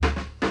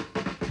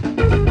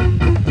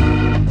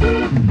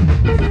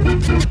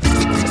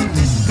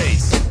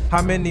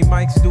How many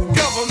mics do we?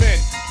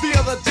 Government, the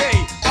other day.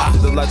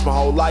 The lights my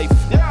whole life.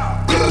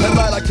 Yeah. At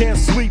night I can't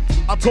sleep.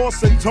 I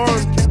toss and turn.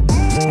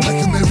 Like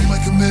a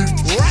Mary.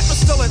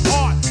 Rapper's still an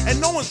art, and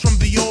no one's from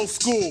the old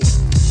school.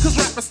 Cause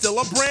rapper's still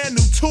a brand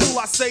new tool.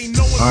 I say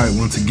no one. All right,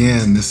 once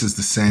again, this is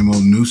the same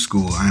old new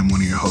school. I am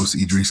one of your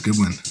hosts, Idris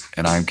Goodwin.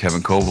 And I'm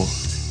Kevin Coble.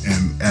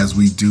 And as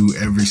we do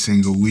every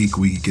single week,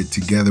 we get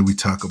together, we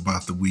talk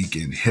about the week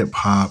in hip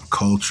hop,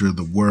 culture,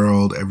 the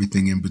world,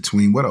 everything in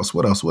between. What else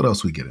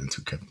we get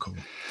into, Kevin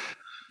Coble?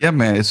 Yeah,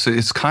 man,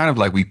 it's kind of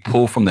like we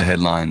pull from the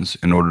headlines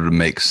in order to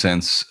make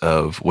sense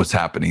of what's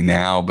happening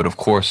now. But of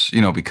course,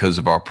 because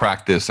of our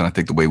practice and I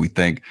think the way we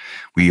think,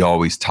 we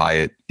always tie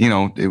it,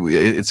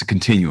 it's a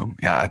continuum.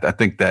 Yeah, I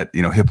think that,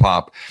 hip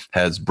hop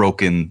has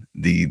broken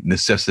the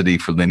necessity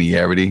for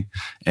linearity.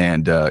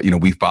 And,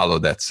 we follow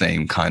that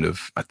same kind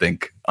of, I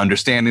think,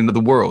 understanding of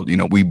the world.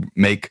 We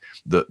make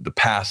the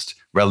past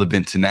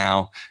relevant to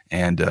now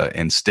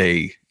and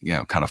stay,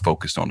 kind of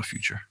focused on the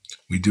future.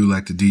 We do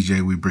like the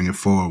DJ. We bring it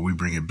forward. We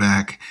bring it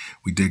back.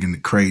 We dig in the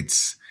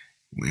crates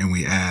and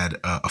we add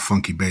a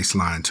funky bass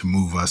line to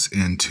move us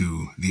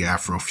into the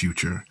Afro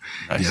future.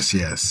 Nice.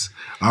 Yes.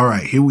 All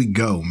right, here we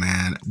go,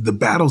 man. The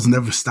battles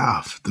never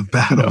stop.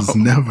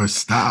 Never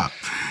stop.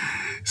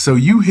 So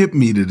you hit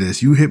me to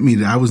this.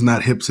 I was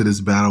not hip to this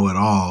battle at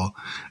all.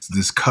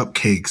 This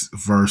Cupcakes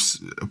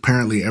versus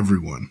apparently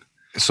everyone.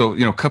 So,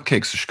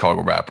 Cupcake's a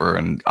Chicago rapper,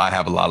 and I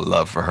have a lot of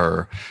love for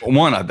her.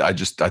 One, I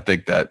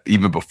think that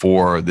even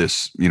before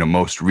this,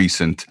 most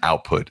recent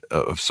output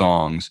of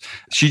songs,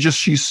 she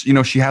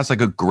has like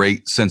a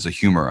great sense of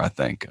humor, I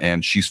think.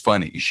 And she's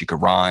funny. She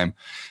could rhyme.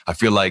 I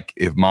feel like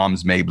if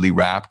Moms Mabley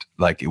rapped,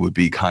 like it would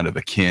be kind of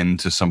akin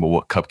to some of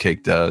what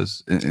Cupcake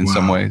does in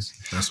some ways.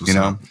 That's what's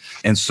up.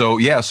 And so,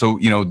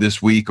 this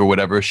week or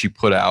whatever, she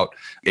put out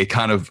a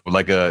kind of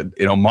like an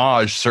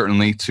homage,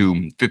 certainly,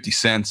 to 50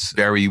 Cent's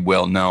very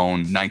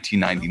well-known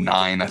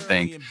 1999, I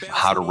think,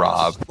 How to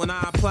Rob. When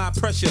I apply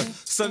pressure,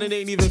 son, it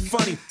ain't even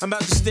funny. I'm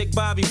about to stick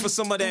Bobby for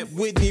some of that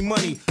Whitney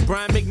money.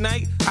 Brian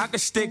McKnight, I could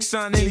stick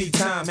son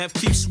anytime. Have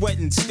keep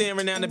sweating,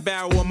 staring down the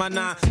barrel of my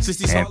 9. And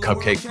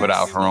Cupcake put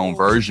out her own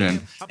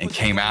version and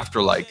came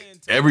after like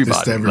everybody.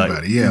 Just everybody,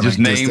 like, yeah. Just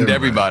named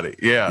everybody.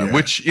 Yeah. Yeah.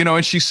 Which,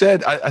 and she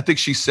said, I think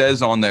she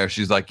says on there,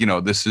 she's like,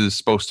 this is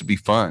supposed to be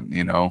fun,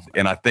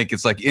 and I think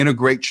it's like in a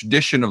great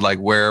tradition of like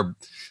where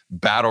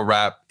battle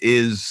rap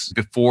is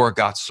before it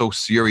got so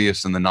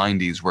serious in the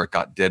 90s where it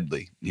got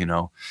deadly,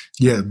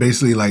 Yeah,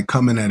 basically like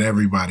coming at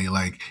everybody,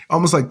 like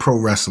almost like pro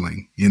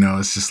wrestling,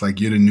 it's just like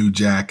you're the new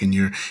Jack and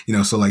you're,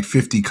 so like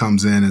 50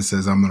 comes in and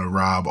says, I'm going to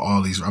rob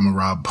all these, I'm going to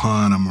rob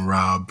Pun, I'm going to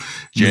rob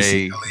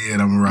Missy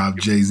Elliott, I'm going to rob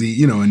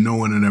Jay-Z, and no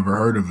one had ever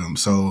heard of him.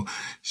 So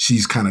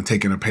she's kind of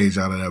taking a page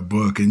out of that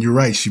book. And you're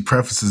right, she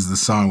prefaces the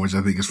song, which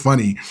I think is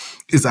funny.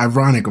 It's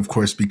ironic, of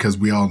course, because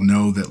we all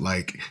know that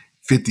like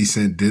 50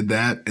 Cent did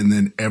that and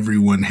then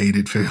everyone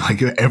hated 50,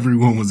 like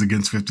everyone was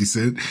against 50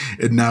 Cent.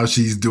 And now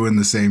she's doing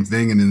the same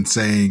thing and then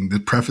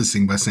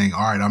prefacing by saying,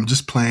 all right, I'm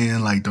just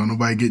playing, like, don't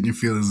nobody get in your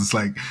feelings. It's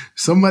like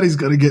somebody's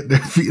going to get their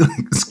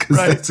feelings because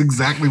that's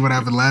exactly what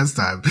happened last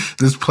time.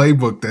 This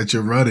playbook that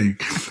you're running,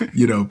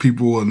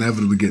 people will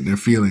inevitably get in their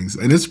feelings.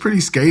 And it's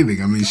pretty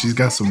scathing. I mean, she's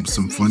got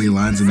some funny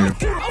lines in there.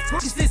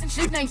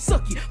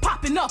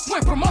 Popping up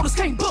when promoters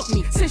can't book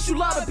me. Since you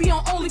love to be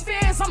on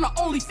OnlyFans, I'm the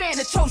only fan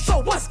that chose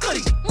show what's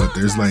goody. But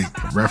there's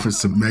like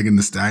reference to Megan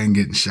Thee Stallion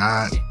getting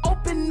shot.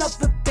 Open up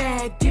the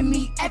bag, give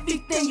me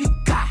everything you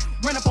got.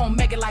 Run up on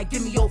Megan like,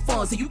 give me your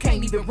funds, and you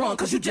can't even run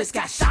because you just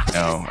got shot.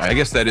 No, I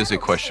guess that is a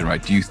question,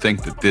 right? Do you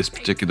think that this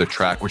particular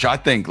track, which I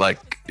think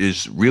like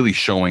is really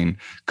showing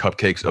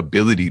Cupcake's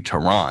ability to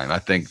rhyme, I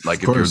think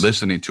like if you're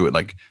listening to it,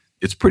 like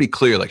it's pretty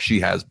clear like she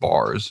has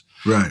bars.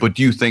 Right. But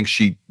do you think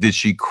did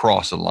she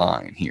cross a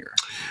line here?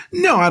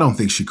 No, I don't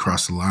think she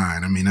crossed the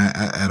line. I mean,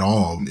 at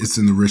all. It's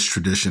in the rich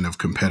tradition of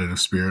competitive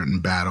spirit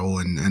and battle,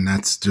 and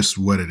that's just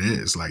what it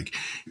is. Like,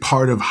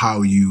 part of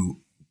how you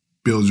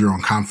build your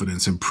own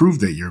confidence and prove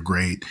that you're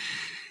great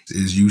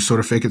is you sort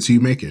of fake it till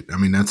you make it. I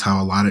mean, that's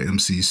how a lot of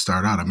MCs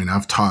start out. I mean,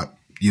 I've taught,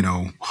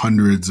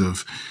 hundreds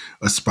of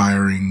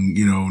aspiring,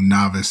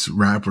 novice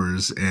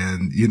rappers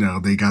and,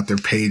 they got their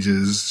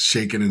pages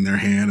shaking in their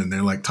hand and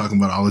they're like talking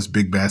about all this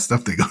big bad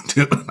stuff they gonna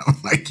do. And I'm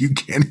like, you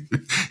can't,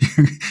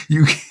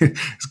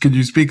 could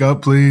you speak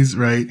up, please?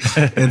 Right.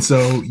 And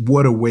so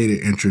what a way to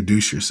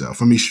introduce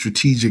yourself. I mean,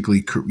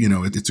 strategically,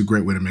 it's a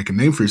great way to make a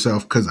name for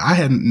yourself because I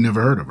hadn't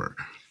never heard of her.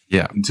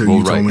 Yeah. Until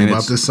you told me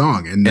about this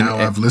song. And now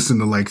I've listened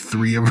to like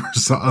 3 of her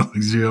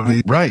songs. You know what I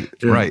mean? Right.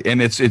 Yeah. Right.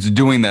 And it's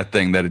doing that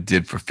thing that it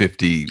did for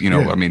 50,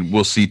 I mean,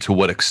 we'll see to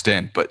what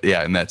extent, but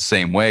yeah, in that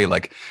same way,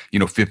 like,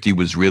 50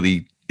 was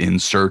really in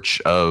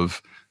search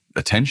of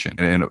attention.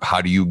 And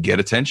how do you get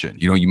attention?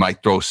 You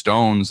might throw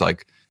stones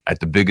like at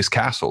the biggest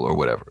castle or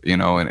whatever,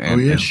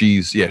 and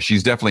she's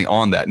definitely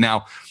on that.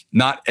 Now,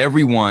 not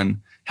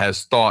everyone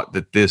has thought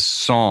that this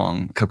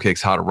song,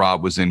 Cupcake's How to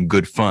Rob, was in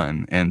good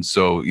fun. And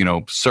so,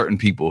 certain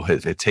people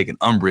had taken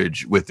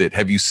umbrage with it.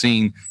 Have you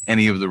seen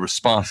any of the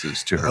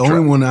responses to her? The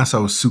only one I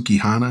saw was Suki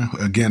Hana,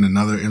 again,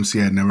 another MC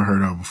I'd never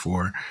heard of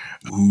before,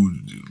 who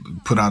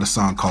put out a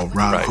song called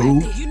Rob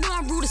Who. You know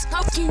I'm rude as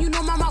fuck, you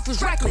know my mouth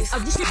is reckless. I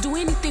used to do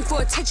anything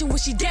for attention when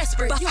she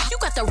desperate. But you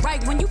got the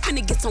right when you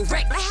finna get some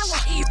wreck. Like how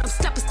I eat, I'm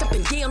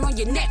stepping down on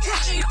your neck.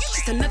 You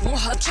just another one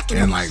her checking.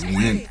 And like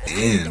went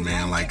in,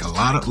 man, like a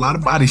lot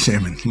of body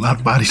shaming, going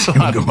on.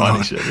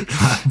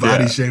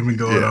 Body shaming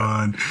going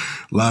on.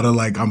 A lot of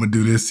like, I'm gonna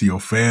do this to your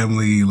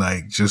family,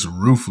 like just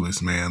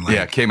ruthless, man. Like,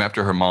 yeah, came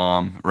after her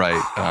mom,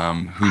 right?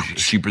 Who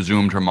she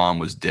presumed her mom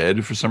was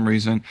dead for some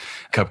reason.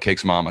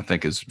 Cupcake's mom, I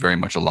think, is very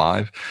much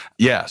alive.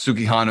 Yeah,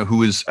 Suki Hana,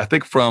 who is, I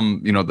think,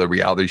 from the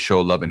reality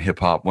show Love and Hip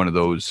Hop, one of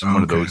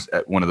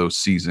those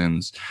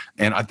seasons.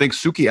 And I think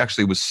Suki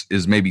actually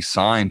is maybe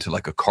signed to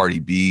like a Cardi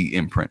B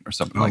imprint or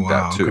something like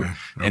that too. Okay.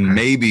 And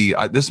maybe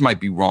this might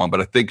be wrong, but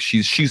I think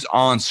she's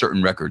on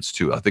certain records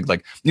too. I think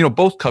like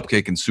both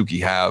Cupcake and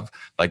Suki have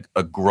like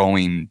a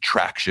growing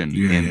traction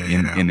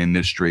in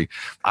industry.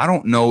 I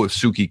don't know if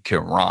Suki can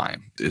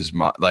rhyme. Is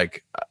my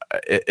like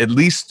at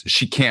least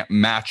she can't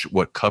match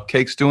what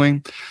Cupcake's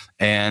doing.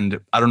 And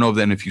I don't know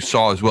then if you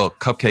saw as well,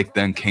 Cupcake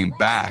then came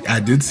back.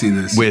 I did see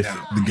this. With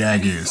the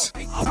gag is.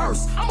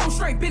 I'm on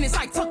straight business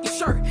like tuck your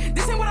shirt.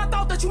 This ain't what I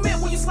thought that you meant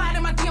when you slide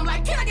in my DM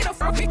like, can I get a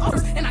fucking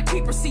first? And I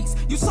keep receipts.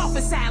 You soft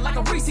inside like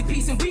a Reese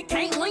piece and we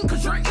can't link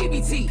cause you're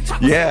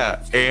EBT.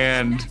 Yeah,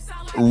 and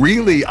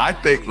really I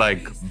think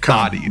like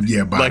bodied.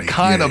 Yeah, body. Like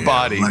kind of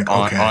bodied like,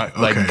 on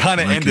like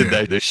kind of ended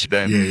that shit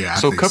then. Yeah,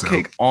 so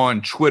Cupcake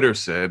on Twitter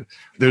said,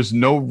 there's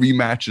no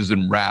rematches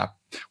in rap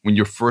when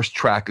your first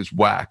track is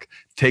whack.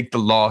 Take the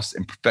loss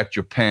and perfect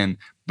your pen,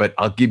 but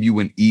I'll give you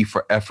an E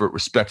for effort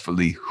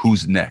respectfully.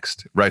 Who's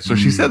next? Right. So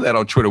she said that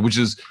on Twitter, which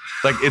is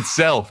like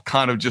itself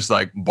kind of just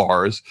like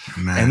bars.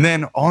 Man. And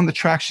then on the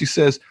track, she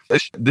says,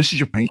 this is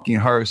your pinky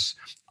hearse.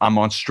 I'm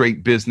on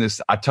straight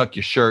business. I tuck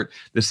your shirt.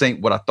 This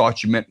ain't what I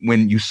thought you meant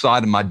when you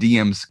slide in my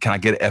DMs. Can I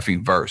get an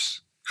effing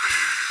verse?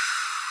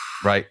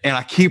 Right. And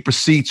I keep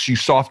receipts. You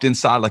soft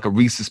inside like a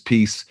Reese's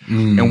piece.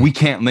 And we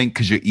can't link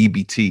because you're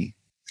EBT.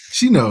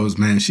 She knows,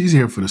 man. She's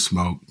here for the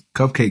smoke.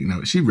 Cupcake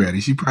knows. She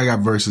ready. She probably got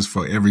verses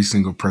for every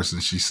single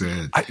person she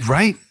said.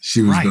 Right.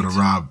 She was going to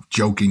rob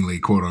jokingly,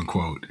 quote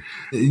unquote.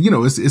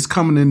 It's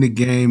coming in the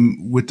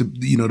game with the,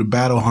 the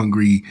battle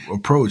hungry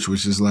approach,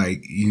 which is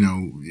like,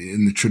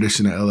 in the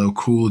tradition of LL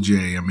Cool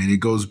J. I mean,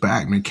 it goes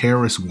back, man.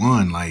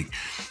 KRS-One, like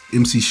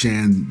MC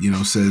Shan,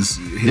 says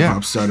hip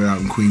hop started out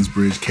in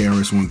Queensbridge.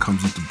 KRS-One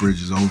comes with the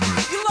bridge is over.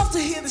 You love to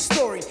hear the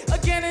story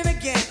again and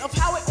again of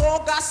how it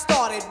all got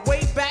started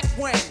way back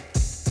when.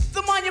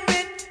 The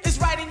monument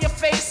is right in your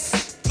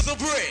face. The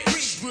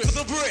bridge,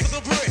 the bridge, the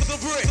bridge, the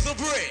bridge, the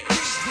bridge.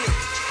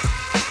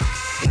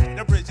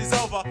 The bridge is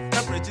over,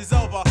 the bridge is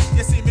over.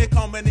 You see me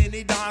coming in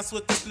the dance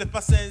with the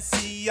flipper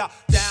sensei.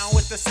 Down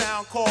with the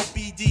sound called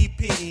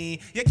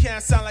BDP. You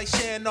can't sound like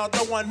Shan or the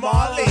one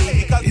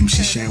Marley.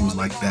 MC Shan was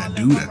like that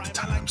dude at the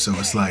time. So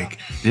it's like...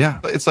 Yeah,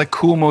 it's like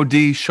Kool Moe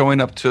Dee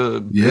showing up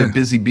to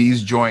Busy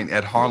Bee's joint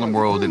at Harlem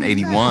World in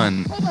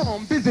 81. Hold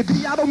on, Busy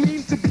Bee, I don't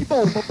mean to be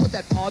bold, but put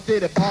that all day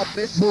to all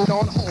this move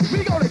on home.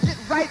 We gonna get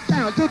right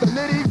down to the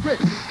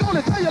nitty-gritty.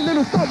 Gonna tell you a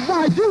little something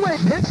why you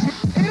ain't hit.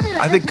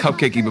 I think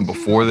Cupcake, even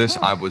before this,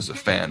 I was a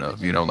fan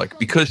of, like,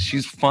 because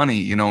she's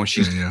funny, and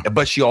she's,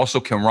 but she also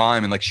can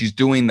rhyme, and like, she's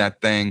doing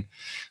that thing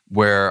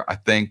where I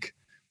think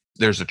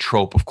there's a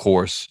trope, of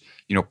course,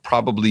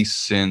 probably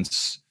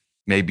since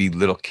maybe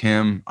Lil'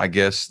 Kim, I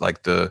guess,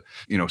 like the,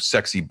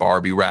 sexy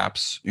Barbie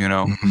raps,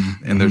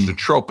 and there's the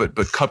trope, but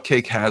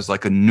Cupcake has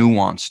like a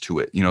nuance to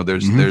it.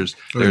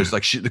 There's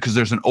like, because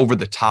there's an over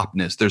the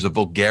topness, there's a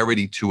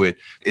vulgarity to it.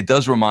 It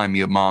does remind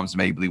me of Moms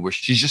Mabley, where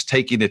she's just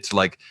taking it to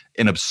like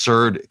an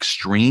absurd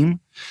extreme.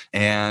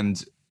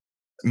 And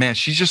man,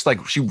 she's just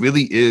like, she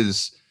really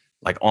is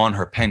like on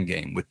her pen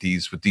game with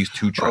these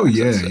two tracks. Oh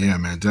yeah,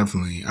 man,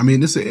 definitely. I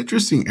mean, it's an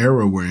interesting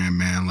era we're in,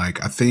 man.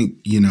 Like, I think,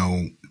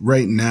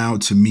 right now,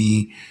 to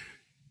me,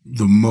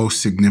 the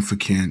most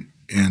significant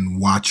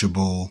and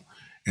watchable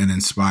and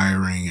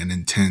inspiring and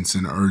intense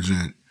and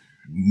urgent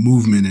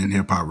movement in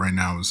hip hop right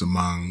now is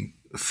among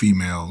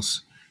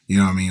females. You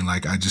know what I mean?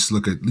 Like, I just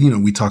look at,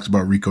 we talked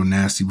about Rico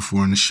Nasty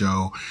before in the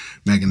show,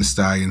 Megan Thee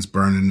Stallion's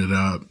burning it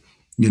up.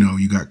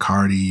 You got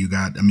Cardi,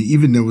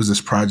 even there was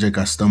this project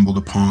I stumbled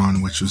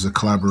upon, which was a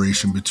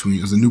collaboration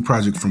it was a new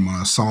project from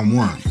Psalm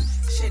 1.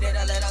 She did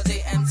a little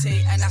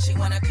DMT and now she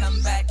wanna come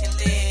back and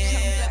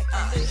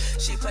live.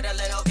 She put a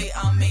little bit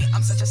on me.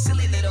 I'm such a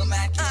silly little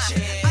mac and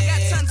chick. I got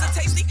tons of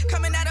tasty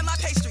coming out of my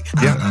pastry.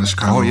 Out of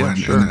Chicago.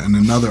 And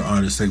another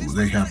artist,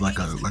 they have like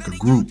a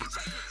group.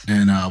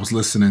 And I was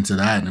listening to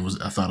that,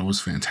 and I thought it was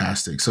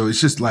fantastic. So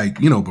it's just like,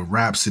 but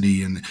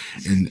Rhapsody, and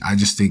I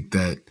just think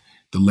that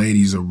the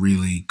ladies are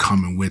really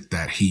coming with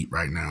that heat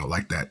right now,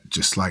 like that,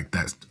 just like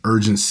that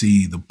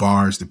urgency, the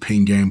bars, the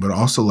pin game, but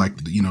also like,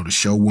 the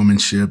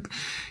showwomanship,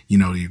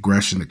 the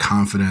aggression, the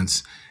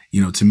confidence,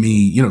 you know, to me,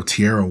 you know,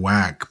 Tierra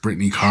Whack,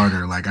 Brittany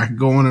Carter, like I could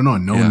go on and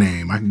on. No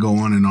Name, I could go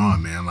on and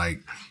on, man.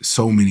 Like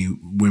so many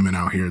women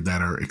out here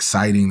that are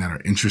exciting, that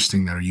are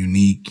interesting, that are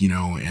unique, you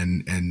know,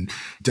 and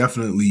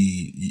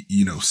definitely,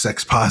 you know,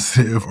 sex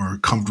positive or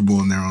comfortable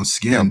in their own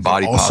skin.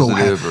 Body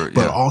positive,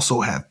 but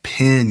also have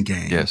pen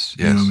game. Yes.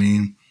 You know what I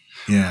mean?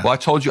 Yeah. Well, I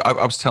told you,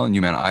 I was telling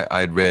you, man, I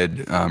had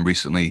read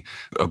recently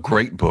a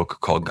great book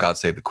called God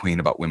Save the Queen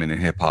about women in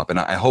hip hop. And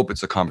I hope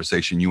it's a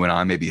conversation you and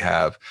I maybe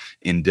have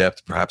in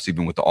depth, perhaps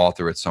even with the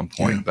author at some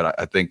point. Yeah. But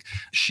I think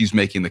she's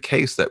making the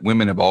case that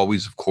women have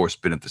always, of course,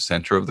 been at the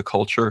center of the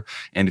culture.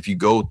 And if you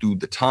go through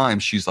the time,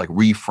 she's like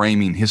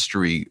reframing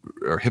history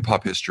or hip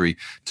hop history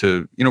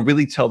to, you know,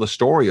 really tell the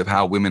story of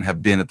how women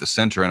have been at the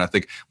center. And I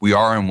think we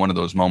are in one of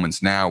those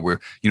moments now where,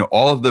 you know,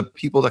 all of the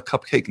people that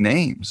Cupcake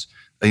names,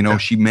 you know,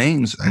 she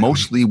names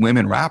mostly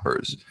women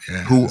rappers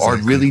who are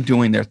really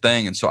doing their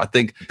thing. And so I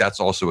think that's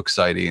also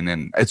exciting.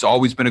 And it's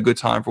always been a good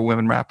time for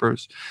women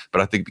rappers.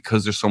 But I think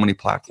because there's so many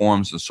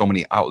platforms and so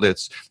many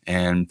outlets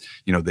and,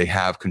 you know, they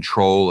have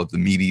control of the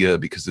media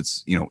because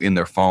it's, you know, in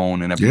their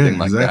phone and everything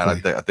like that.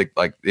 I think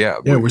like,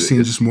 we're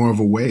seeing just more of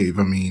a wave.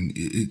 I mean,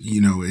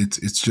 you know,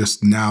 it's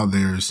just now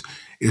there's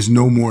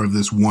no more of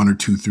this one or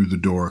two through the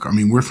door. I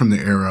mean, we're from the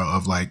era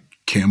of like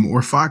Kim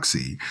or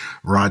Foxy,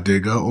 Rah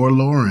Digga or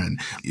Lauren.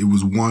 It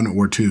was one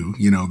or two,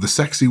 you know, the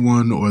sexy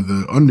one or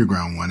the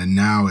underground one. And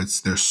now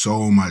there's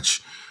so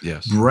much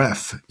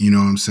breadth, you know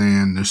what I'm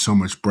saying? There's so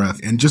much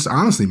breadth. And just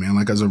honestly, man,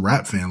 like as a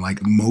rap fan,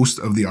 like most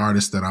of the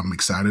artists that I'm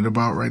excited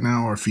about right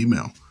now are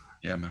female.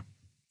 Yeah, man.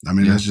 I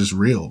mean, that's just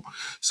real.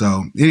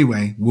 So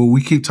anyway, well,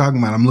 we keep talking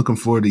about it. I'm looking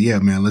forward to,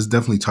 man, let's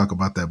definitely talk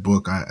about that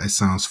book. It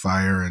sounds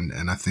fire.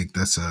 And I think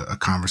that's a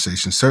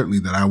conversation certainly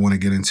that I want to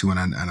get into.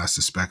 And I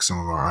suspect some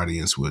of our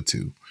audience would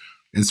too.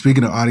 And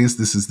speaking of audience,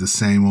 this is the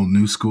Same Old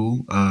New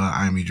School.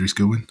 I'm Idris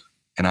Goodwin.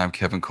 And I'm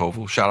Kevin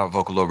Koval. Shout out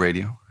Vocalo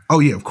Radio. Oh,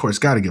 yeah, of course.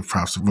 Got to give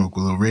props to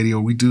Vocalo Radio.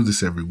 We do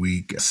this every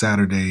week,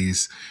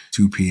 Saturdays,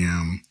 2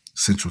 p.m.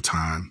 Central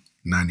Time,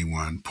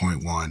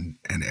 91.1,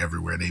 and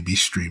everywhere they be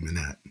streaming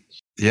at.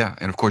 Yeah.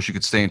 And of course, you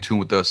could stay in tune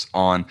with us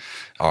on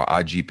our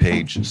IG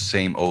page,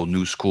 Same Old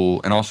New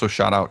School. And also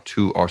shout out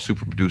to our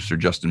super producer,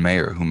 Justin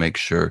Mayer, who makes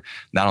sure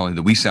not only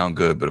that we sound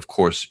good, but of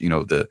course, you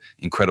know, the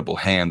incredible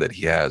hand that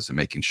he has in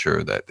making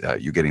sure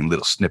that you're getting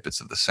little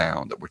snippets of the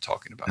sound that we're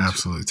talking about.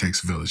 Absolutely. It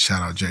takes a village.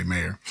 Shout out Jay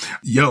Mayer.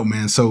 Yo,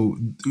 man. So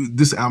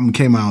this album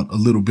came out a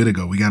little bit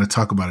ago. We got to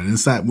talk about it.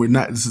 This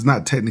is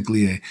not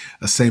technically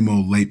a Same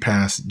Old Late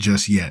Pass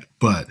just yet,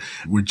 but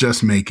we're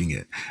just making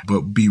it.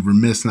 But be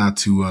remiss not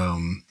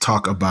to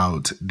talk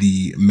about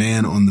the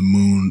Man on the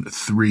Moon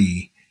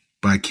 3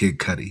 by Kid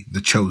Cudi,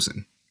 The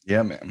Chosen.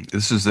 Yeah, man.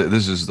 This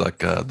is like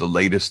the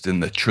latest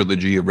in the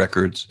trilogy of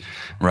records,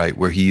 right?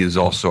 Where he is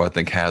also, I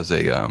think, has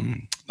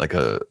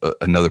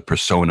another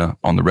persona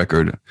on the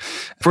record.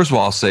 First of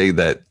all, I'll say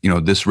that, you know,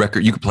 this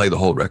record, you could play the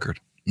whole record.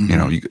 Mm-hmm. You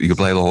know, you could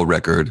play the whole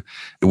record,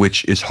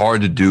 which is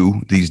hard to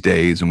do these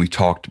days. And we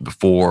talked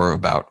before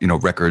about, you know,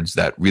 records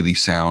that really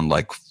sound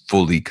like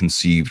fully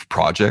conceived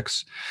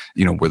projects,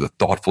 you know, where the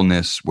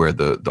thoughtfulness, where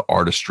the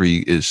artistry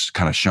is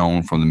kind of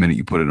shown from the minute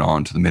you put it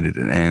on to the minute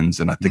it ends.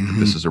 And I think that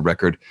this is a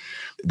record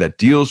that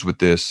deals with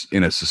this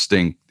in a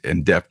succinct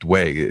and deft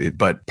way.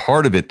 But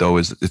part of it, though,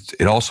 is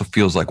it also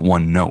feels like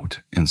one note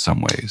in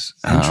some ways.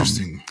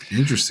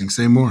 Interesting.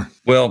 Say more.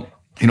 Well,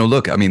 you know,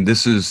 look, I mean,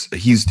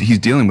 he's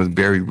dealing with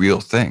very real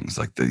things.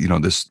 Like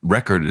this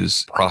record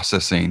is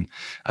processing,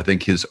 I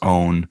think, his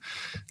own,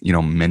 you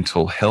know,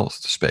 mental health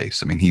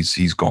space. I mean,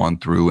 he's gone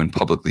through and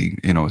publicly,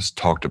 you know, has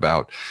talked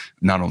about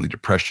not only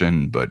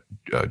depression, but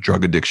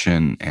drug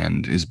addiction,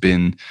 and has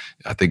been,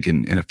 I think,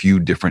 in a few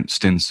different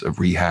stints of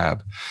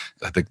rehab.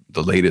 I think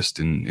the latest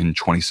in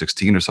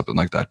 2016 or something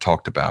like that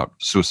talked about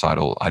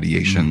suicidal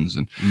ideations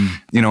and,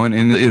 you know, and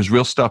it was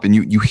real stuff. And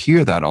you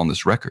hear that on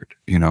this record,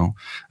 you know.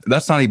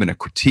 That's not even a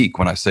critique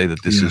when I say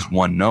that this is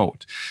one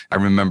note. I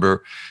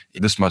remember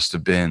this must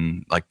have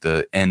been like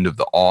the end of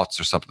the aughts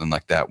or something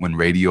like that when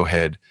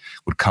Radiohead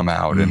would come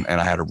out. And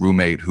I had a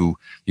roommate who,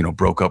 you know,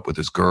 broke up with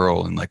his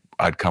girl, and like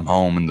I'd come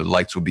home and the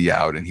lights would be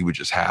out and he would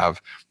just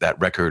have that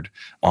record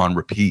on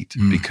repeat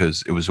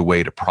because it was a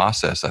way to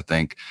process, I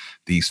think,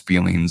 these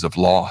feelings of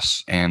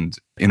loss. And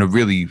in a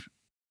really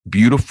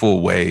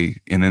beautiful way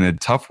and in a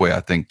tough way, I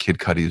think Kid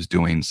Cudi is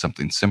doing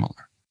something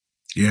similar.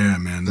 Yeah,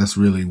 man, that's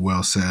really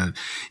well said.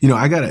 You know,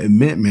 I got to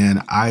admit,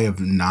 man, I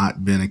have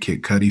not been a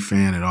Kid Cudi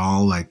fan at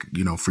all. Like,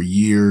 you know, for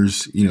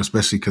years, you know,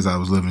 especially because I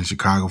was living in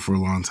Chicago for a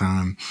long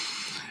time,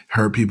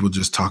 heard people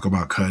just talk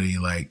about Cudi,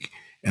 like,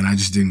 and I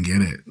just didn't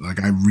get it.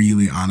 Like, I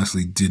really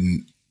honestly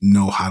didn't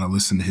know how to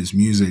listen to his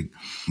music.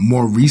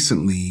 More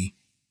recently,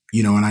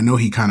 you know, and I know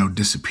he kind of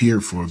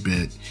disappeared for a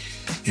bit.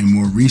 And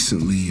more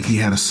recently, he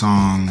had a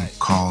song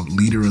called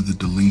Leader of the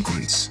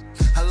Delinquents.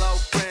 Hello,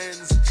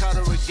 friends,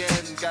 Cutter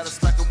again. Gotta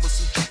smack him with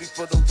some trippy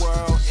for the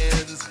world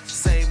ends.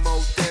 Same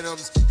old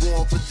denims,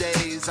 worn for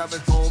days. I've been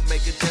home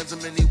making gems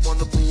in many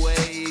wonderful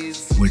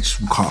ways. Which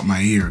caught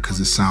my ear because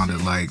it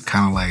sounded like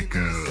kind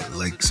of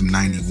like some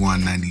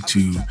 91,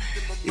 92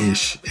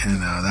 ish,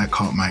 and that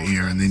caught my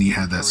ear. And then he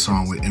had that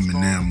song with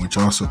Eminem, which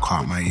also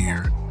caught my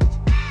ear.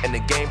 And the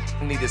game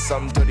needed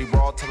something dirty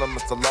raw, tell them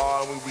it's the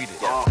law and we read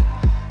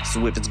it.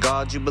 So if it's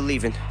God you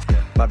believe in,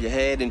 bob your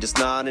head and just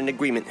nod in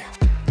agreement.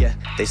 Yeah,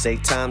 they say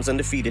time's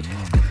undefeated.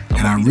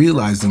 And I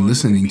realized in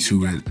listening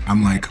to it,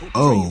 I'm like,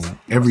 oh,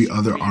 every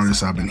other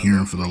artist I've been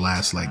hearing for the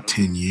last like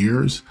 10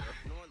 years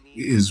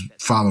is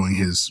following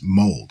his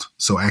mold.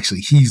 So actually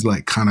he's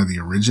like kind of the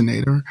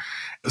originator.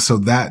 So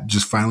that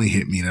just finally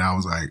hit me that I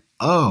was like,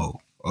 oh,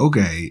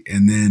 okay.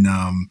 And then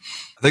I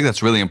think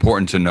that's really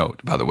important to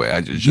note, by the way.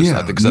 I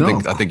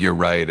think you're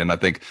right. And I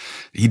think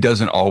he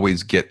doesn't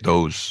always get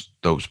those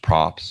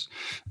props,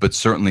 but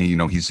certainly, you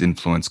know, he's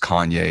influenced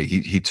Kanye.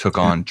 He took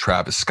on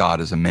Travis Scott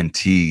as a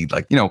mentee,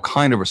 like, you know,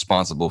 kind of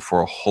responsible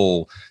for a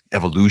whole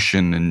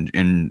evolution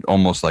and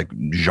almost like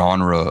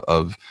genre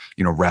of,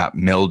 you know, rap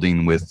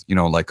melding with, you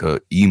know, like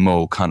a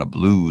emo kind of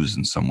blues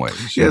in some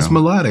ways. Yeah, it's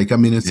melodic. I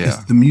mean, it's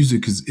the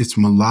music it's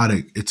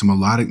melodic. It's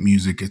melodic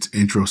music. It's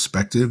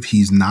introspective.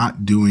 He's not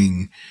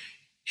armoring.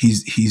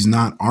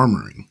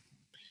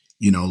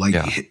 You know,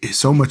 like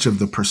so much of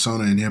the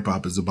persona in hip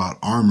hop is about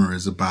armor,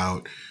 is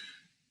about,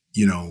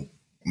 you know,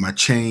 my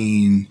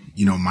chain,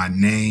 you know, my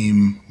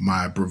name,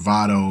 my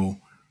bravado.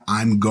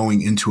 I'm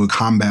going into a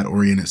combat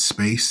oriented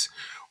space,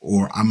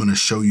 or I'm going to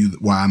show you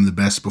why I'm the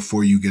best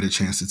before you get a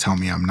chance to tell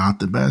me I'm not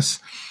the best.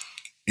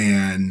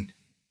 And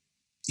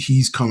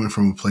he's coming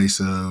from a place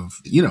of,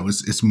 you know,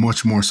 it's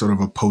much more sort of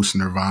a post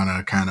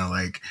Nirvana kind of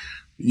like,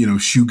 you know,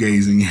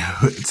 shoegazing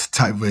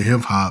type of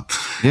hip hop.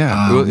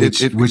 Yeah.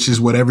 Which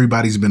is what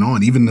everybody's been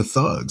on. Even the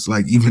thugs,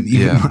 like even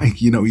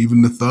like, you know,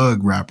 even the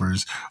thug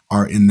rappers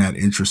are in that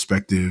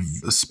introspective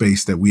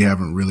space that we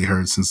haven't really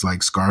heard since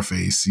like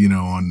Scarface, you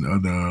know,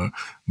 on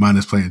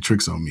Minus Playing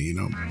Tricks on Me, you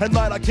know. At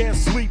night I can't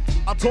sleep.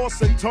 I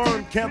toss and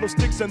turn,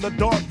 candlesticks in the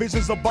dark,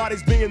 visions of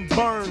bodies being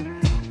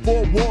burned.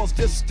 Four walls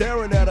just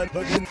staring at it.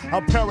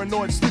 I'm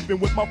paranoid, sleeping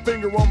with my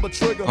finger on the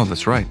trigger. Oh,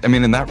 that's right. I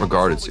mean, in that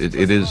regard,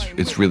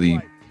 it's really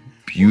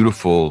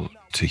beautiful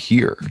to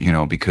hear, you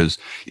know, because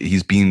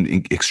he's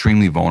being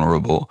extremely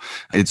vulnerable.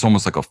 It's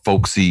almost like a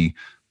folksy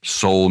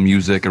soul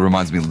music. It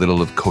reminds me a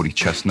little of Cody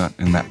Chestnut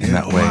in that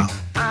way. Wow.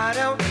 I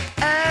don't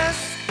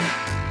ask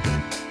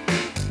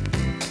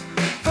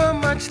for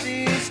much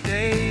these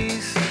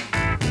days,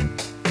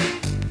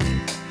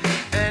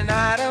 and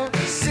I don't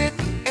sit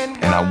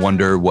and I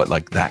wonder what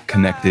like that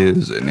connect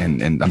is,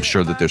 and I'm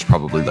sure that there's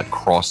probably like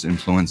cross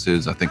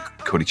influences. I think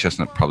Cody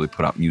Chestnut probably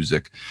put out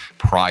music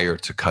prior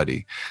to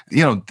Cudi.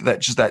 You know,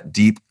 that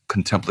deep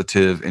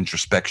contemplative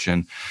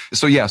introspection.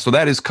 So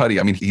that is Cudi.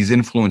 I mean, he's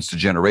influenced a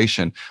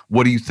generation.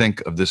 What do you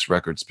think of this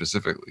record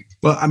specifically?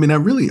 Well, I mean, I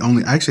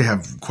actually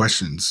have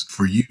questions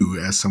for you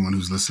as someone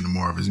who's listened to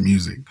more of his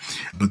music.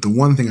 But the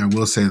one thing I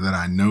will say that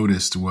I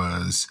noticed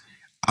was,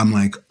 I'm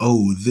like,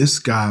 oh, this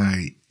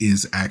guy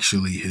is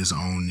actually his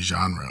own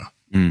genre.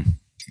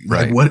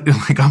 Right.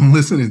 Like I'm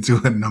listening to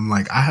it and I'm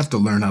like, I have to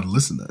learn how to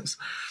listen to this.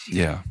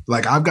 Yeah.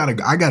 Like I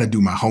gotta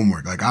do my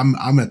homework. Like I'm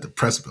at the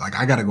precipice. Like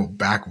I gotta go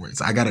backwards.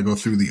 I gotta go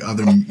through the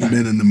other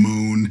Men in the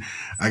Moon.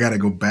 I gotta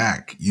go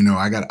back. You know,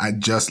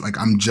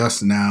 I'm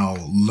just now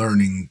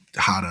learning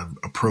how to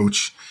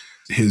approach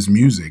his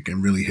music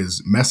and really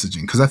his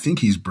messaging. Cause I think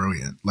he's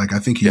brilliant. Like I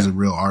think he's a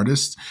real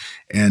artist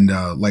and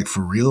like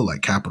for real,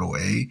 like capital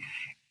A.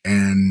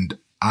 And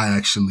I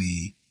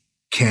actually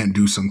can't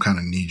do some kind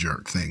of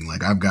knee-jerk thing.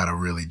 Like I've got to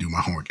really do my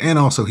homework. And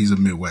also he's a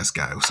Midwest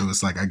guy. So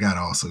it's like I got to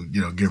also, you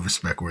know, give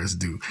respect where it's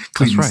due.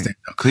 Cleveland stand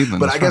up.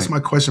 But I guess my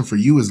question for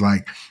you is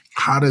like,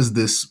 how does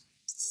this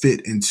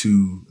fit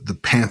into the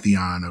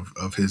pantheon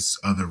of his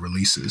other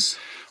releases?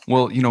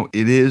 Well, you know,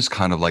 it is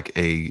kind of like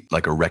a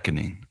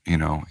reckoning, you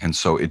know, and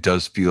so it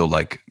does feel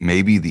like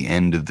maybe the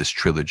end of this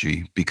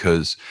trilogy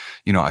because,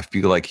 you know, I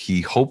feel like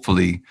he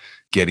hopefully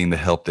getting the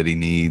help that he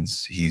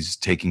needs. He's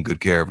taking good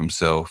care of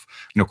himself.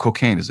 You know,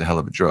 cocaine is a hell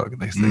of a drug,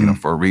 they say, you know,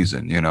 for a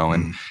reason, you know,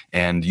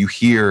 and you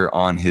hear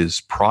on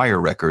his prior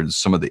records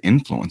some of the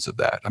influence of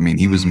that. I mean,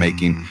 he was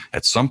making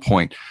at some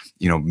point,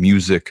 you know,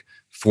 music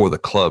for the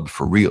club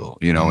for real,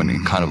 you know,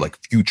 and kind of like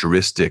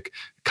futuristic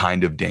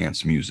kind of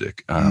dance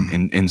music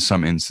in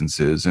some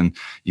instances. And,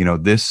 you know,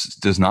 this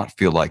does not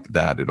feel like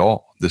that at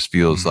all. This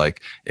feels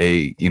like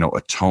a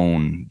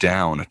turn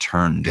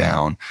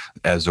down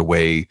as a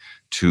way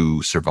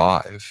to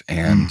survive.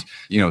 And,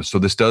 you know, so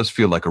this does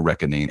feel like a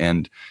reckoning.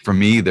 And for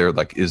me, there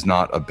like is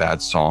not a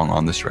bad song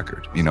on this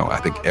record. You know, I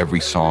think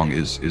every song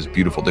is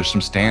beautiful. There's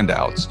some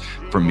standouts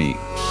for me.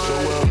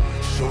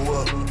 Show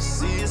up,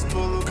 see us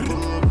pull up,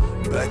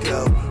 back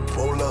out,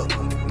 pull up,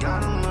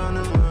 got him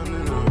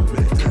running,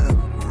 make that,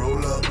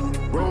 roll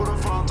up, roll the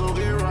frontal,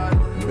 get right,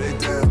 make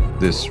that.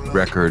 This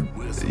record,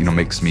 you know,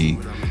 makes me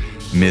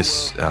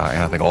miss, and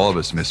I think all of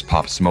us miss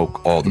Pop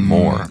Smoke all the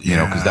more, you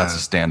know, because that's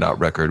a standout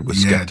record with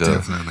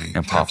Skepta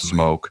and Pop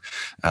Smoke.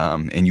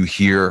 And you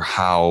hear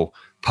how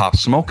Pop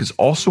Smoke is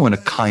also in a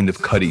kind of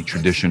Cudi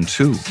tradition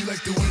too. She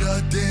like the way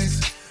that I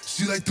dance,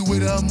 she like the way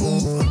that I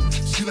move,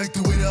 she like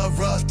the way that I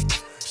rock.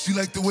 She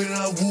like the way that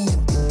I woo.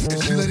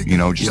 And she let it You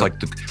know, just like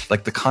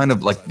the kind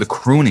of like the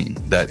crooning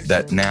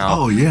that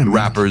now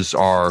rappers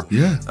are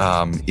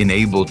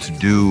enabled to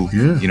do.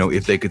 You know,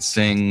 if they could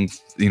sing,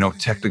 you know,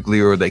 technically,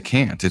 or they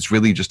can't. It's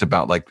really just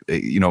about like,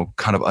 you know,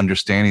 kind of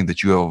understanding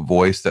that you have a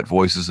voice. That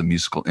voice is a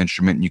musical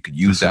instrument, and you could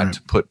use that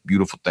to put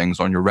beautiful things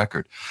on your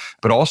record.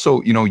 But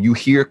also, you know, you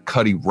hear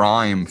Cudi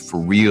rhyme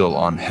for real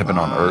on Heaven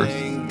on Earth. I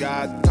ain't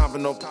got time for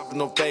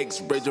no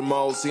fakes. Raging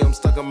mode, see I'm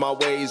stuck in my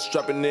ways.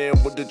 Strapping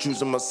in with the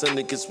juice of my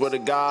syndicate. Swear to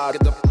God,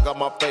 get the fuck out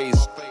my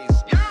face.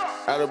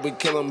 After we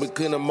kill him, we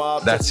clean him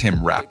up. That's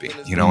him rapping,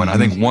 you know, and I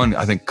think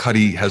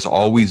Cudi has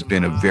always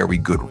been a very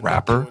good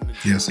rapper.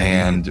 Yes.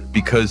 And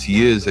because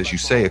he is, as you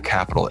say, a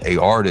capital A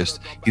artist,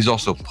 he's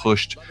also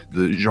pushed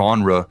the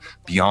genre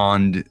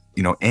beyond,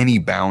 you know, any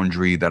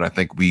boundary that I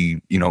think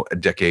we, you know, a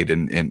decade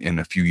and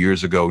a few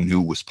years ago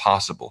knew was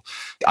possible.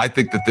 I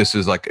think that this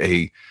is like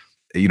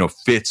you know,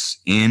 fits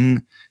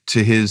in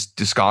to his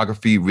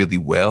discography really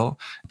well.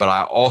 But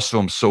I also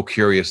am so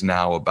curious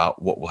now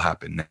about what will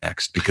happen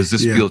next, because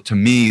this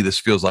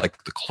feels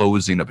like the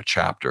closing of a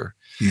chapter.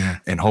 Yeah.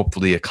 And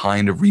hopefully a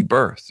kind of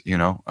rebirth, you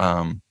know?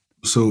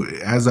 So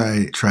as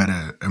I try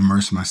to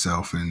immerse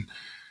myself and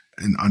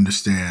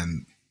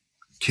understand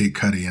Kid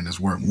Cudi and his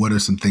work, what are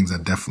some things I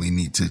definitely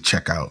need to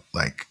check out,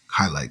 like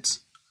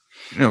highlights?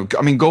 You know,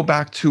 I mean, go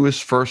back to his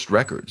first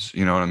records,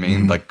 you know what I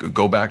mean? Like,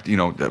 go back, you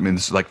know, I mean,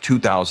 this is like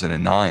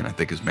 2009, I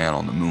think, is Man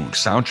on the Moon.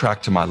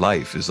 Soundtrack to My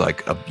Life is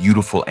like a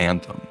beautiful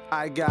anthem.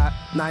 I got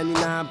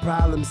 99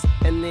 problems,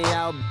 and they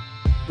all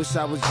wish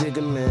I was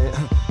jigging, man.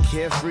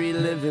 Carefree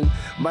living,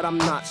 but I'm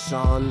not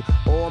Sean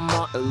or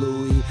Martin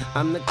Louis.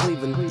 I'm the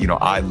Cleveland. You know,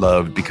 I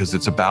loved because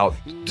it's about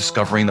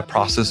discovering the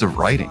process of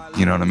writing,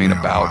 you know what I mean?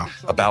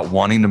 About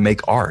wanting to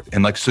make art.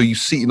 And like, so you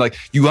see, like,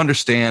 you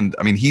understand,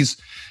 I mean, he's,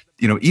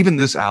 you know, even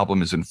this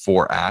album is in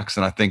 4 acts,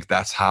 and I think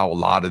that's how a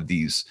lot of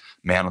these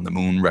Man on the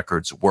Moon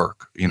records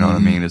work. You know what I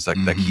mean? It's like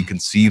he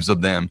conceives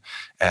of them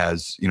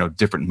as, you know,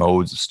 different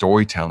modes of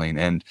storytelling.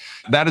 And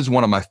that is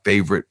one of my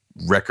favorite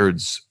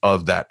records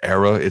of that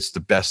era. It's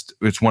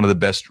one of the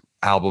best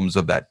albums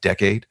of that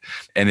decade.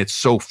 And it's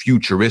so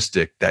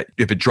futuristic that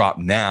if it dropped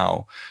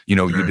now, you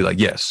know, you'd be like,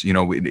 yes, you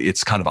know,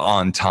 it's kind of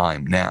on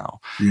time now.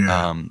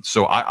 Yeah.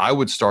 So I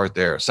would start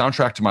there.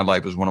 Soundtrack to My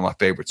Life is one of my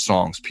favorite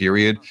songs,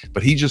 period.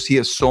 But he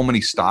has so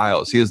many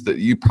styles.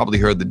 You probably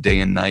heard the Day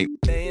and Night.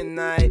 Day and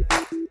night,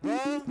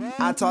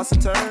 I toss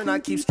and turn, I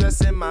keep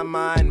stressing my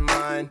mind.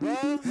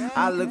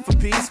 I look for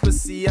peace, but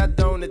see I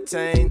don't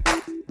attain.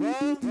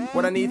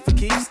 What I need for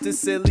keeps this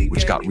silly,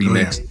 which got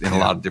remixed in a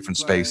lot of different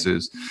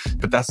spaces.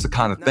 But that's the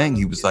kind of thing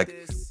he was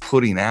like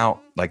putting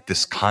out, like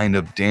this kind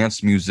of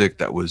dance music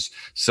that was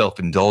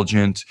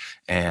self-indulgent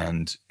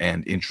and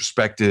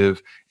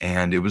introspective.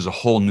 And it was a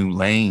whole new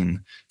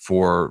lane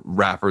for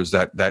rappers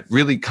that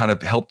really kind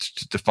of helped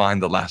to define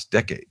the last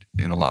decade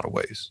in a lot of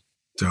ways.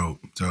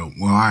 Dope. Well,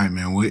 all right,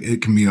 man.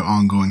 It can be an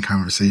ongoing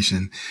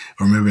conversation,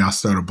 or maybe I'll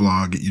start a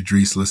blog.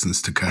 Idris listens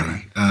to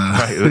Cudi.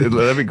 Right,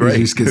 that'd be great.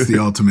 Idris gets the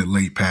ultimate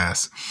late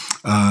pass.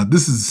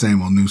 This is the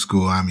Same Old New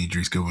School. I'm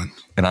Idris Goodwin.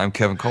 And I'm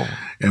Kevin Cole.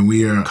 And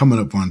we are coming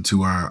up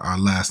onto our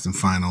last and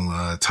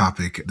final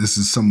topic. This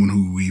is someone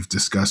who we've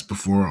discussed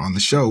before on the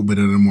show, but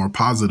in a more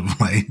positive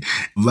light.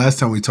 Last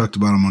time we talked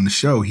about him on the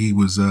show, he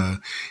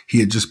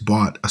had just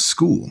bought a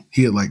school.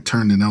 He had like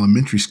turned an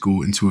elementary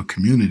school into a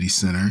community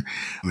center.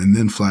 And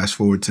then flash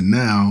forward to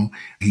now,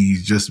 he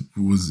just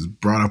was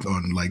brought up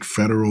on like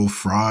federal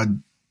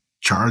fraud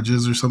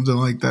charges or something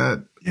like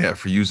that. Yeah,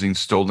 for using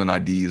stolen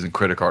IDs and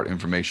credit card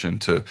information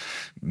to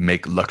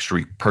make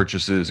luxury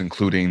purchases,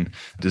 including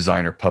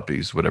designer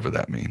puppies, whatever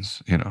that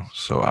means, you know.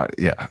 So,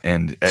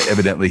 and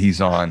evidently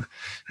he's on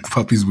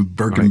puppies with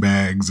Birkin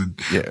bags and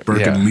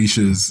Birkin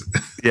leashes.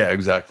 Yeah,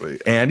 exactly.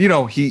 And, you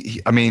know,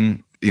 I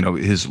mean, you know,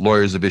 his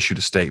lawyers have issued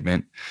a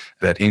statement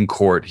that in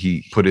court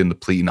he put in the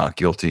plea not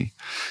guilty.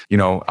 You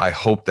know, I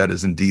hope that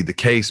is indeed the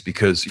case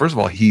because, first of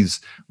all, he's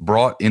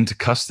brought into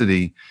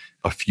custody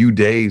a few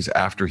days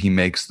after he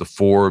makes the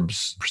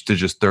Forbes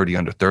prestigious 30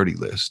 under 30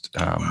 list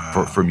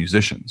for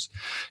musicians,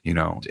 you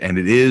know, and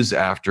it is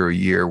after a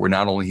year where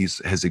not only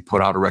has he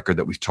put out a record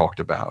that we've talked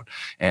about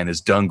and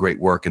has done great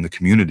work in the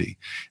community.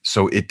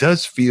 So it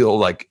does feel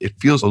like it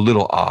feels a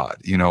little odd,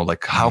 you know,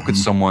 like how could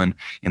someone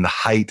in the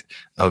height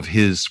of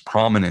his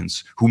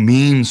prominence, who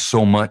means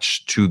so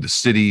much to the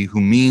city, who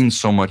means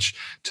so much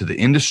to the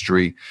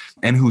industry,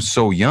 and who's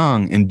so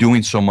young and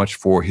doing so much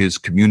for his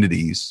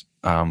communities,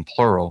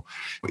 plural,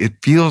 it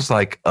feels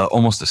like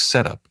almost a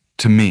setup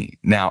to me.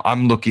 Now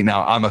I'm a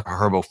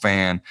Herbo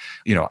fan,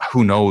 you know,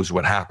 who knows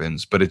what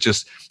happens, but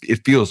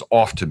it feels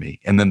off to me.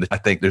 And then I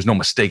think there's no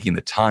mistaking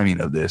the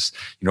timing of this,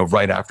 you know,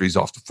 right after he's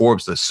off the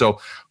Forbes list. So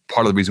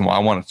part of the reason why I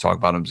want to talk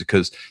about him is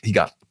because he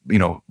got, you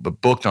know,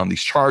 booked on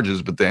these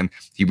charges, but then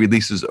he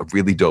releases a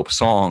really dope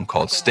song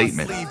called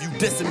Statement. You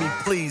dissing me,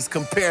 please,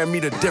 comparing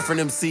me to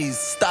different MCs.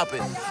 Stop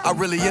it. I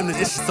really am the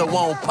issue, so I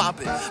won't pop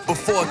it.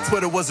 Before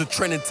Twitter was a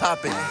trending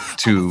topic.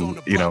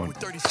 To, you know,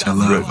 I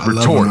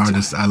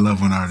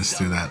love when artists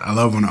do that. I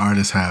love when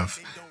artists have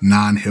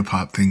non-hip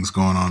hop things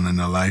going on in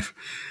their life.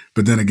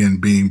 But then again,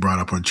 being brought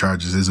up on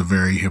charges is a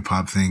very hip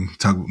hop thing.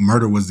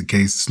 Murder Was the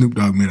Case. Snoop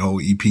Dogg made a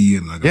whole EP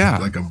and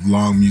like a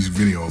long music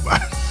video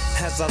about it.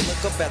 As I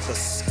look up at the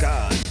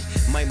sky,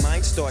 my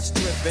mind starts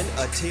dripping,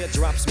 a tear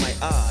drops my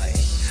eye.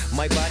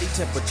 My body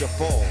temperature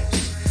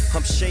falls.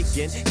 I'm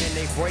shaking and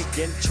they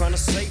breaking, trying to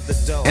save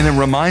the dough. And it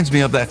reminds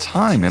me of that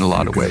time in a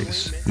lot of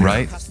ways,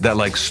 right? That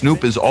like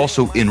Snoop is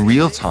also in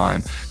real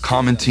time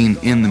commenting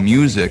in the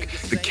music.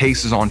 The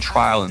case is on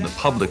trial in the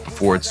public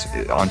before it's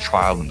on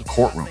trial in the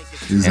courtroom.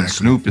 Exactly. And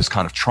Snoop is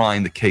kind of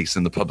trying the case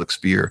in the public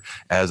sphere,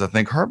 as I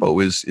think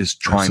Herbo is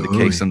trying the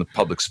case in the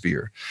public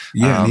sphere.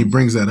 Yeah, and he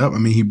brings that up. I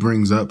mean, he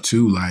brings up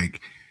too, like,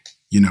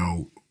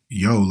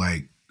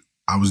 like,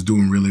 I was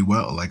doing really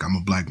well. Like, I'm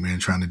a black man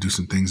trying to do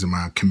some things in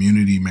my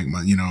community, make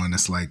my, and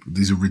it's like,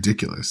 these are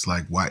ridiculous.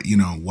 Like, why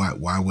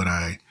would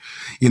I,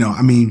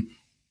 I mean,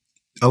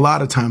 a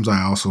lot of times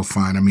I also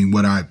find,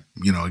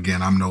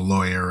 again, I'm no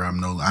lawyer.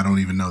 I don't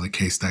even know the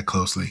case that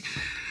closely,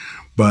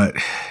 but,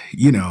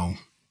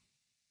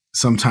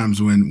 sometimes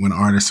when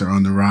artists are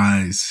on the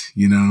rise,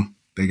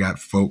 they got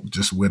folk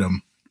just with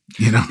them,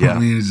 Yeah. I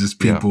mean, it's just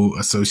people,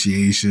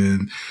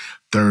 association,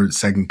 third,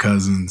 second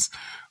cousins,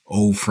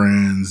 old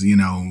friends,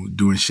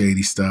 doing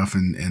shady stuff,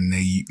 and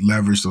they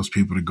leverage those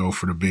people to go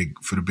for the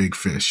big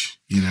fish,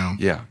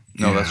 Yeah.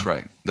 No, that's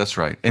right. That's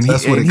right. And so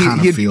that's what it kind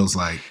of feels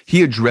like.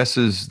 He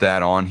addresses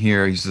that on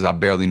here. He says, I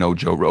barely know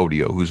Joe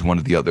Rodeo, who's one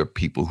of the other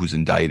people who's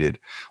indicted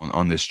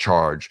on this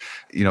charge.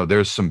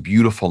 There's some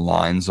beautiful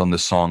lines on the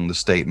song, The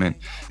Statement.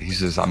 He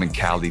says, I'm in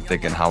Cali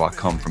thinking how I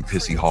come from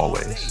pissy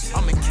hallways.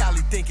 I'm in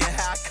Cali thinking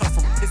how I come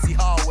from pissy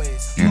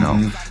hallways.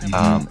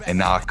 And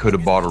now I could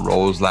have bought a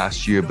Rolls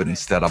last year, but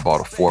instead I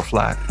bought a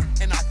 4-flat.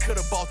 And I could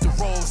have bought the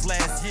Rolls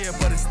last year,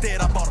 but instead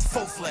I bought a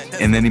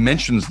 4-flat. And then he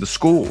mentions the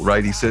school,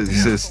 right? He says,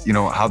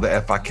 how the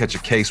F I catch a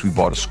case, we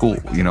bought a school,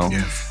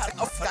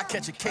 I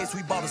catch a case,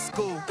 we bought a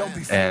school. Don't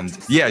be and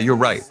yeah, you're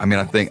right. I mean,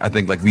 I think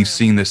like we've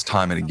seen this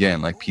time and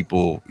again, like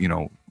people,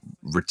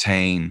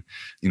 retain,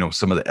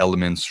 some of the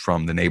elements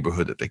from the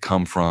neighborhood that they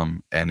come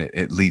from, and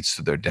it leads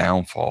to their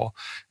downfall.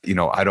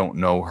 I don't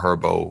know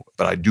Herbo,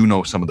 but I do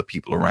know some of the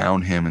people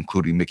around him,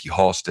 including Mickey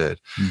Halstead.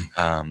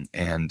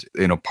 And,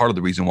 part of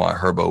the reason why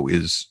Herbo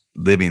is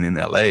living in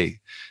LA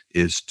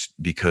is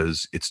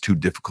because it's too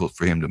difficult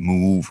for him to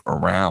move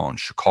around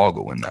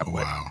Chicago in that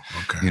way. Wow.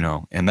 Okay.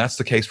 And that's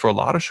the case for a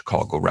lot of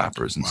Chicago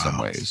rappers in some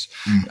ways.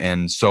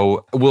 And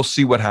so we'll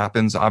see what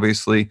happens.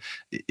 Obviously,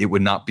 it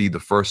would not be the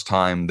first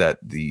time that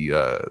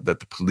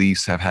the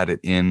police have had it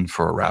in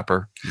for a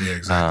rapper. Yeah,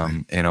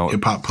 exactly.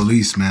 Hip hop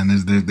police, man,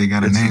 they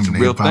got a name. It's a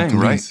real thing,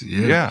 right?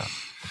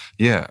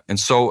 Yeah. And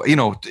so,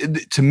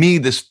 to me,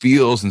 this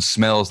feels and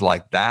smells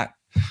like that.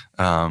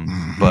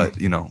 But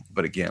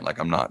again, like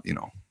I'm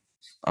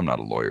not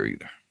a lawyer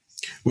either.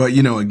 Well,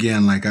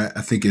 again, like I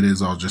think it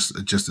is all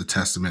just a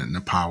testament and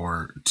the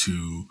power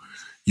to,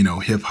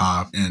 hip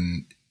hop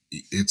and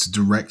its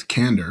direct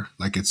candor.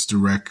 Like it's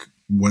direct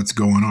what's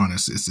going on.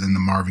 It's in the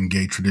Marvin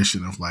Gaye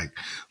tradition of like,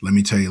 let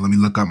me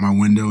look out my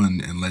window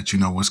and let you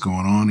know what's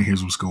going on. And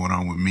here's what's going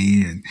on with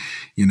me. And,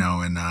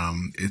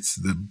 it's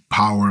the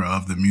power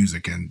of the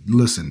music. And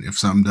listen, if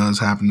something does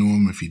happen to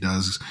him, if he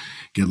does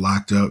get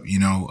locked up, he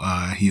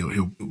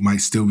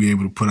might still be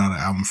able to put out an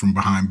album from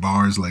behind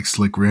bars like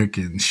Slick Rick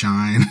and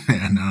Shine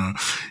and,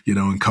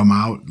 and come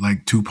out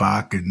like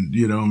Tupac and,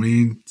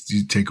 you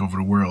take over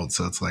the world.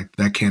 So it's like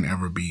that can't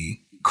ever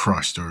be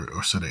crushed or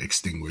sort of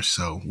extinguished.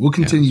 So we'll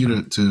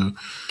continue to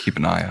keep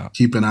an eye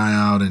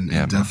out and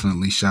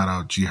definitely shout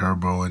out G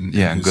Herbo and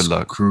and good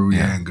luck crew.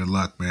 And good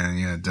luck, man.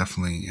 Yeah,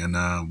 definitely. And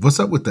what's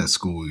up with that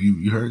school?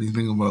 You heard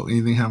anything about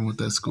anything happening with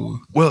that school?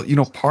 Well,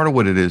 part of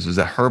what it is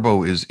that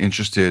Herbo is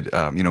interested.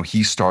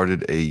 He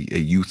started a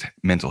youth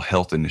mental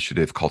health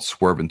initiative called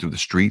Swerving Through the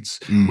Streets,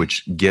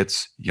 which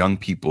gets young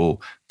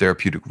people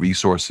therapeutic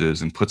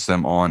resources and puts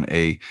them on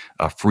a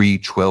free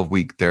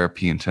 12-week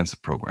therapy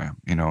intensive program,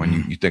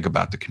 and you think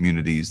about the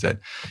communities that,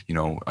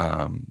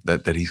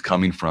 that he's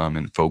coming from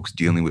and folks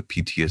dealing with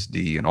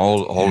PTSD and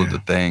all of the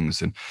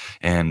things.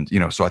 And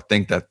so I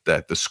think that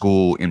the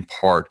school in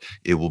part,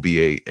 it will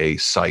be a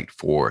site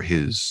for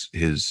his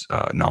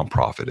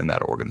nonprofit in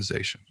that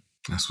organization.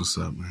 That's what's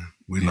up, man.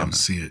 We'd love to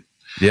see it.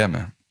 Yeah,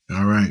 man.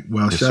 All right.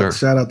 Well,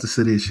 shout out the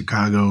city of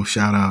Chicago.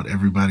 Shout out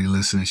everybody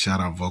listening. Shout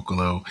out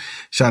Vocalo.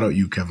 Shout out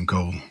you, Kevin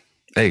Cole.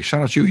 Hey,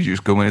 shout out you. You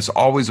just go in. It's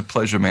always a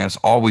pleasure, man. It's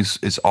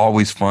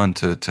always fun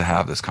to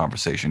have this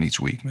conversation each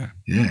week, man.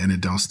 Yeah, and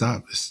it don't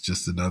stop. It's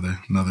just another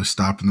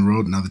stop in the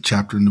road, another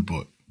chapter in the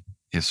book.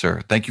 Yes,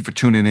 sir. Thank you for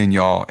tuning in,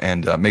 y'all.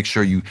 And make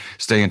sure you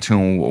stay in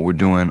tune with what we're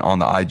doing on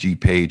the IG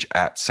page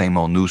at Same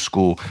Old New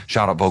School.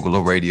 Shout out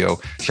Vocalo Radio.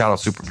 Shout out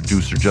super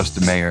producer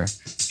Justin Mayer.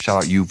 Shout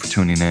out you for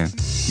tuning in.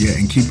 Yeah,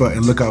 and keep up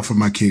and look out for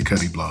my Kid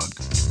Cudi blog.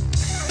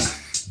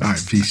 All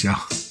right, peace, y'all.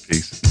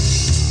 Peace.